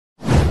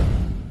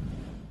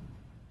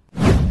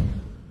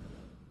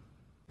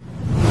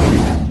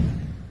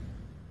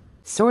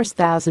Source: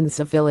 thousands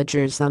of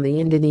villagers on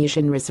the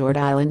Indonesian resort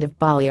island of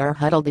Bali are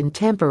huddled in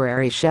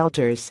temporary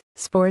shelters,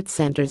 sports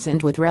centers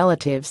and with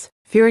relatives,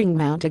 fearing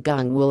Mount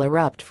Agung will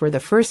erupt for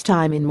the first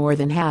time in more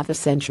than half a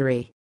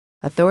century.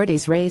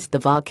 Authorities raised the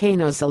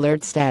volcano's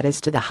alert status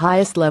to the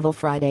highest level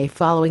Friday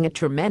following a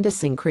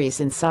tremendous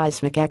increase in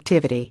seismic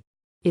activity.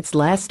 Its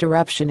last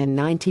eruption in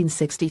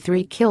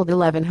 1963 killed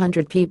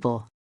 1,100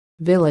 people.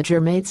 Villager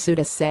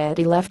Matsuda said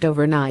he left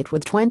overnight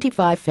with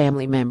 25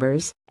 family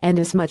members and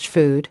as much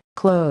food,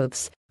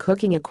 clothes,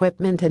 cooking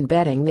equipment and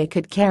bedding they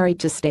could carry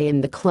to stay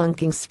in the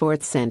clunking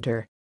sports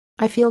center.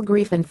 I feel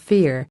grief and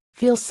fear,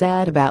 feel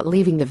sad about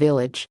leaving the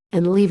village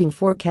and leaving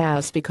 4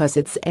 cows because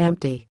it's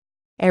empty.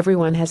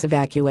 Everyone has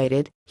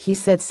evacuated, he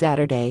said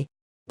Saturday.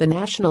 The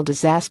National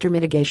Disaster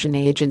Mitigation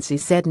Agency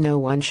said no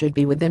one should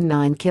be within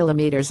 9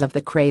 kilometers of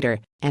the crater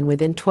and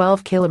within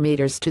 12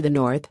 kilometers to the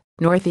north,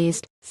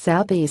 northeast,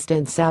 southeast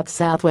and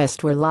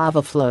south-southwest where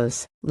lava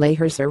flows.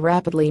 Layers are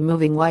rapidly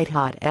moving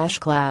white-hot ash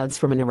clouds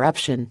from an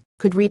eruption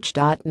could reach.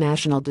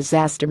 National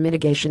Disaster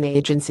Mitigation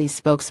Agency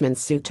spokesman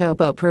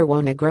Sutopo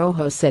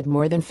Purwonugroho said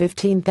more than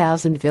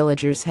 15,000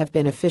 villagers have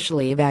been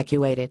officially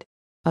evacuated.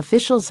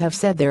 Officials have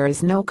said there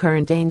is no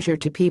current danger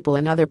to people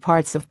in other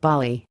parts of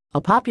Bali,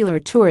 a popular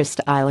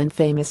tourist island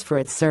famous for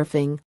its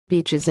surfing,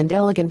 beaches and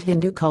elegant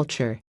Hindu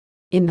culture.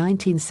 In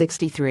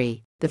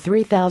 1963, the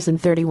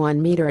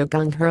 3,031-meter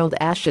Agung hurled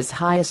ash as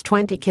high as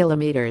 20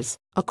 kilometers,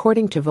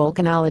 according to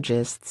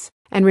volcanologists,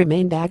 and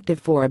remained active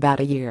for about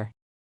a year.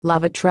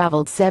 Lava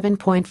traveled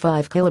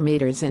 7.5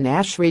 kilometers and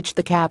ash reached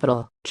the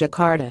capital,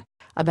 Jakarta,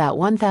 about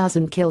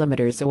 1,000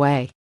 kilometers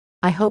away.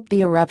 I hope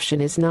the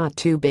eruption is not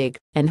too big,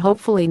 and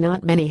hopefully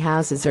not many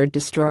houses are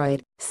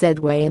destroyed, said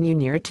Wayne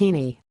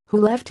Unirtini, who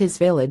left his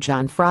village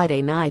on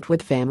Friday night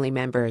with family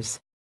members.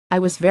 I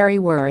was very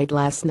worried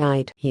last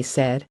night, he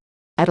said.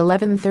 At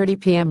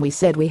 11:30 p.m. we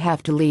said we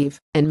have to leave,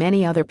 and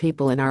many other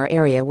people in our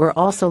area were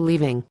also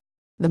leaving.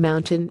 The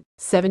mountain,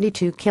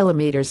 72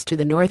 kilometers to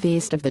the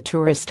northeast of the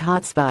tourist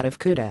hotspot of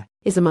Kuta,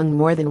 is among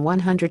more than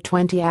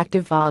 120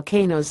 active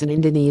volcanoes in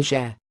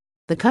Indonesia.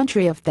 The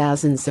country of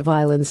thousands of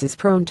islands is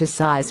prone to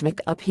seismic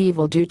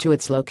upheaval due to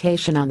its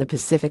location on the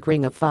Pacific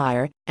Ring of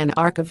Fire, an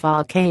arc of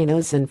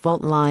volcanoes and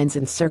fault lines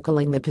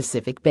encircling the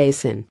Pacific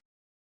Basin.